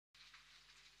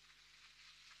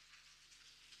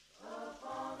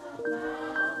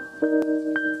Search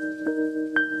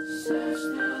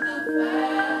through the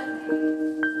valley,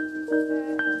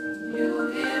 you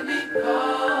hear me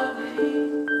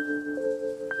calling.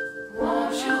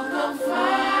 Won't you come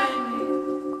find me?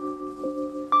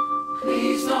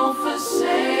 Please don't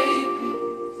forsake me.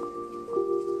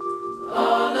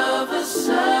 All of a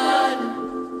sudden,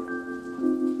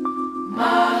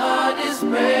 my heart is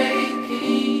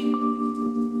breaking.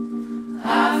 I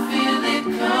feel it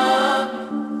coming.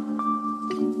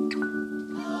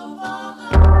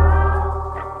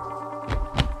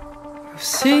 I've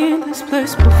seen this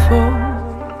place before.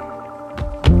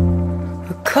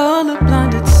 A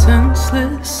color-blinded,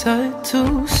 senseless sight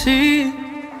to see.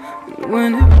 And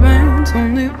when it rains,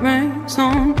 only rains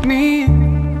on me.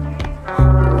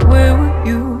 Where were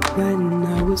you when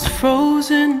I was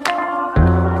frozen?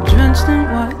 Drenched in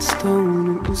white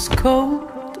stone, it was cold.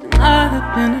 And I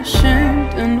had been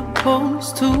ashamed and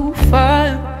opposed to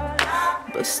fire.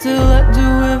 But still I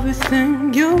do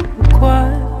everything you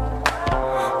require.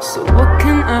 So what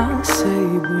can I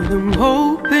say, but I'm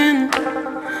hoping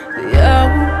the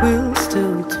hour will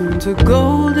still turn to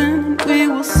golden, and we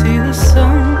will see the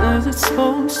sun as it's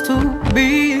supposed to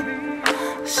be,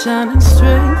 shining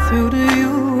straight through to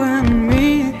you and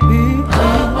me.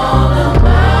 Up on a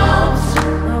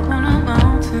mountain, up on a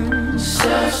mountain,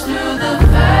 search through the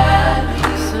valley,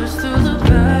 search through the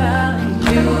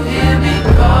valley. you hear me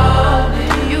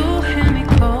calling. You hear me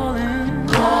calling.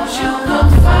 Won't you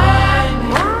come find me?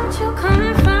 Won't you come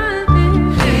and find me?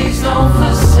 Please don't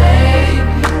forsake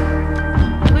me.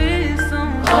 Please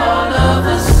don't. All of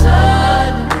a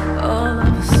sudden, All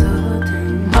of a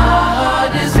sudden, my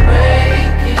heart is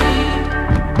breaking.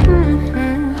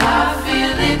 I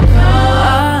feel it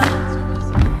coming.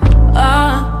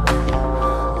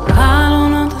 I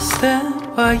don't understand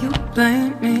why you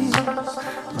blame me.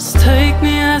 Just take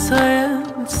me as I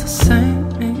am, it's the same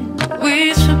me.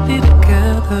 We should be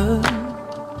together.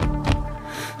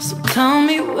 So tell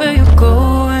me where you go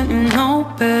when you know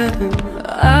better.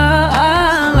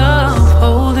 I love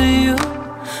holding you,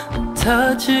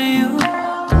 touching you,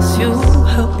 'cause you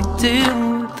help me deal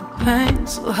with the pain.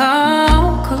 So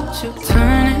how could you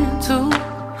turn into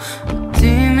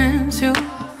demons you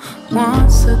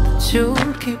once said that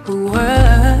you'd keep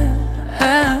away?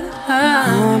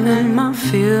 I'm in my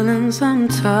feelings, I'm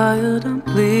tired, I'm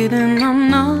bleeding, I'm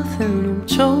nothing, I'm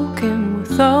choking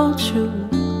without you.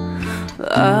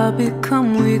 I become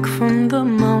weak from the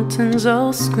mountains,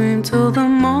 I'll scream till the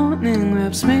morning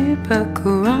wraps me back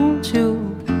around you.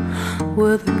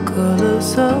 With the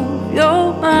colors of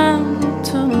your mind,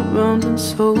 turn around and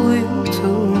so you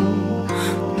too.